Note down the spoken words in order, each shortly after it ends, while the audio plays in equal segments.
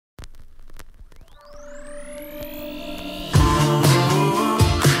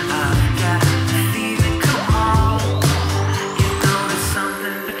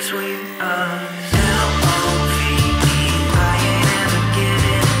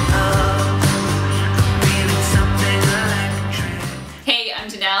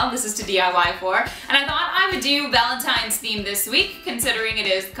toDIYfor, and I thought I would do Valentine's theme this week, considering it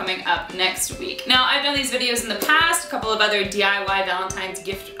is coming up next week. Now, I've done these videos in the past, a couple of other DIY Valentine's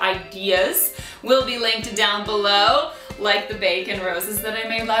gift ideas will be linked down below, like the bacon roses that I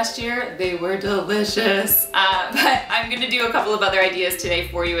made last year. They were delicious. But I'm gonna do a couple of other ideas today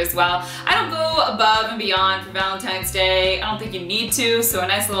for you as well. I don't go above and beyond for Valentine's Day. I don't think you need to, so a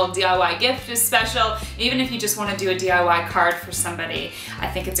nice little DIY gift is special. Even if you just wanna do a DIY card for somebody, I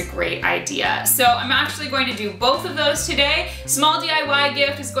think it's a great idea. So I'm actually going to do both of those today. Small DIY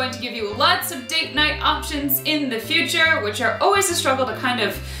gift is going to give you lots of date night options in the future, which are always a struggle to kind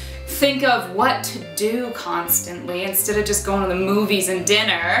of think of what to do constantly instead of just going to the movies and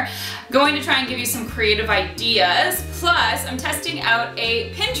dinner. I'm going to try and give you some creative ideas. Plus, I'm testing out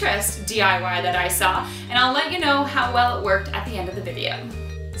a Pinterest DIY that I saw, and I'll let you know how well it worked at the end of the video.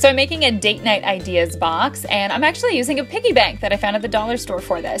 So I'm making a date night ideas box, and I'm actually using a piggy bank that I found at the dollar store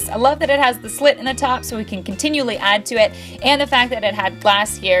for this. I love that it has the slit in the top so we can continually add to it, and the fact that it had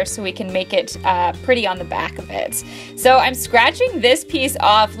glass here so we can make it pretty on the back of it. So I'm scratching this piece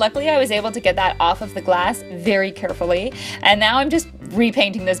off. Luckily I was able to get that off of the glass very carefully, and now I'm just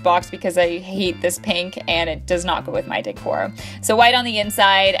repainting this box because I hate this pink and it does not go with my decor. So white on the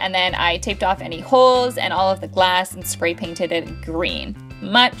inside, and then I taped off any holes and all of the glass and spray painted it green.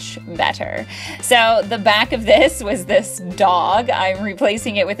 Much better. So the back of this was this dog. I'm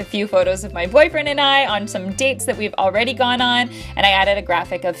replacing it with a few photos of my boyfriend and I on some dates that we've already gone on, and I added a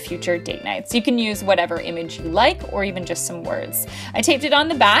graphic of future date nights. You can use whatever image you like or even just some words. I taped it on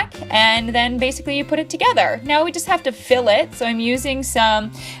the back, and then basically you put it together. Now we just have to fill it, so I'm using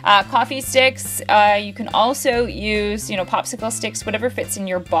some coffee sticks. You can also use, popsicle sticks, whatever fits in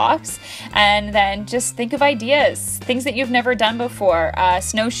your box, and then just think of ideas, things that you've never done before.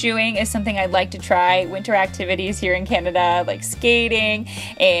 Snowshoeing is something I'd like to try. Winter activities here in Canada, like skating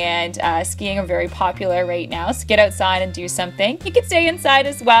and skiing, are very popular right now. So get outside and do something. You can stay inside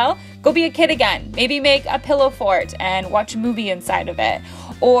as well. Go be a kid again. Maybe make a pillow fort and watch a movie inside of it.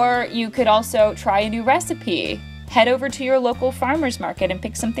 Or you could also try a new recipe. Head over to your local farmer's market and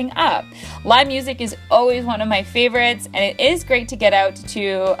pick something up. Live music is always one of my favorites, and it is great to get out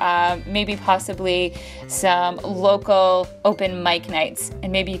to maybe possibly some local open mic nights,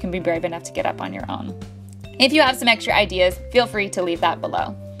 and maybe you can be brave enough to get up on your own. If you have some extra ideas, feel free to leave that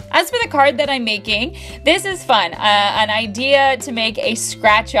below. As for the card that I'm making, this is fun. An idea to make a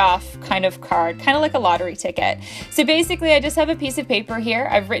scratch-off kind of card, kind of like a lottery ticket. So basically, I just have a piece of paper here.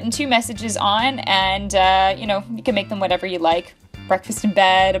 I've written 2 messages on, and you can make them whatever you like. Breakfast in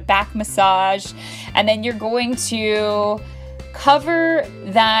bed, a back massage, and then you're going to cover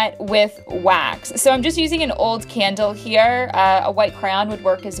that with wax. So I'm just using an old candle here. A white crayon would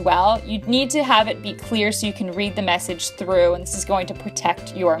work as well. You need to have it be clear so you can read the message through, and this is going to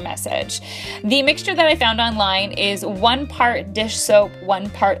protect your message. The mixture that I found online is 1 part dish soap, 1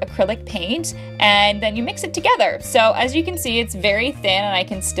 part acrylic paint, and then you mix it together. So as you can see, it's very thin and I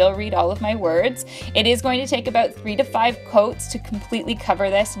can still read all of my words. It is going to take about 3 to 5 coats to completely cover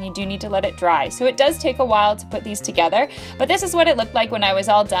this, and you do need to let it dry. So it does take a while to put these together, but this is what it looked like when I was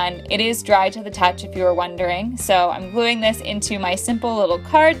all done. It is dry to the touch, if you were wondering. So I'm gluing this into my simple little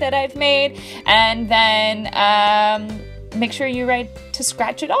card that I've made, and then make sure you're ready to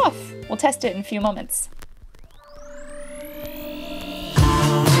scratch it off. We'll test it in a few moments.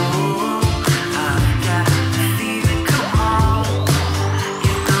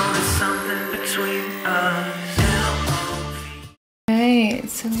 Alright,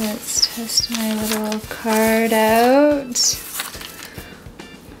 so let's test my little card out.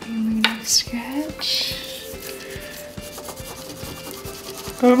 I'm gonna scratch.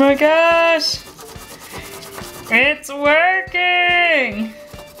 Oh my gosh! It's working!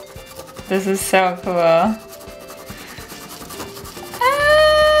 This is so cool.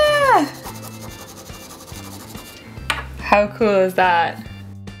 Ah! How cool is that?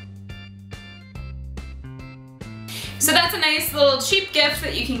 So that's a nice little cheap gift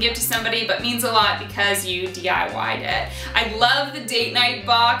that you can give to somebody, but means a lot because you DIY'd it. I love the date night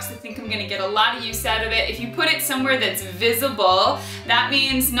box. I think I'm gonna get a lot of use out of it. If you put it somewhere that's visible, that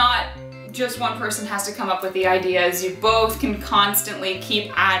means not just one person has to come up with the ideas. You both can constantly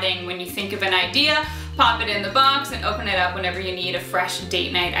keep adding. When you think of an idea, pop it in the box and open it up whenever you need a fresh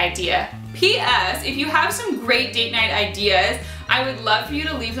date night idea. P.S. If you have some great date night ideas, I would love for you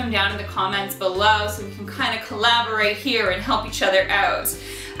to leave them down in the comments below so we can kind of collaborate here and help each other out.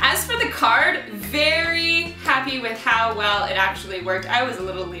 As for the card, very happy with how well it actually worked. I was a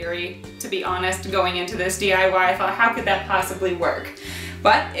little leery, to be honest, going into this DIY. I thought, how could that possibly work?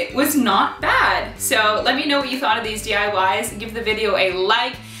 But it was not bad. So let me know what you thought of these DIYs. Give the video a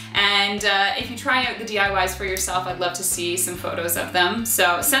like, And if you try out the DIYs for yourself, I'd love to see some photos of them.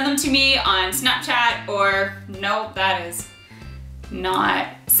 So send them to me on Snapchat, or no, that is not.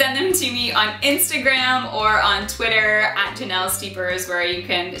 Send them to me on Instagram or on Twitter at Janelle Steepers, where you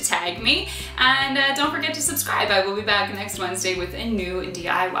can tag me. And don't forget to subscribe. I will be back next Wednesday with a new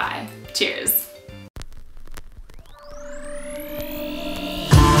DIY. Cheers.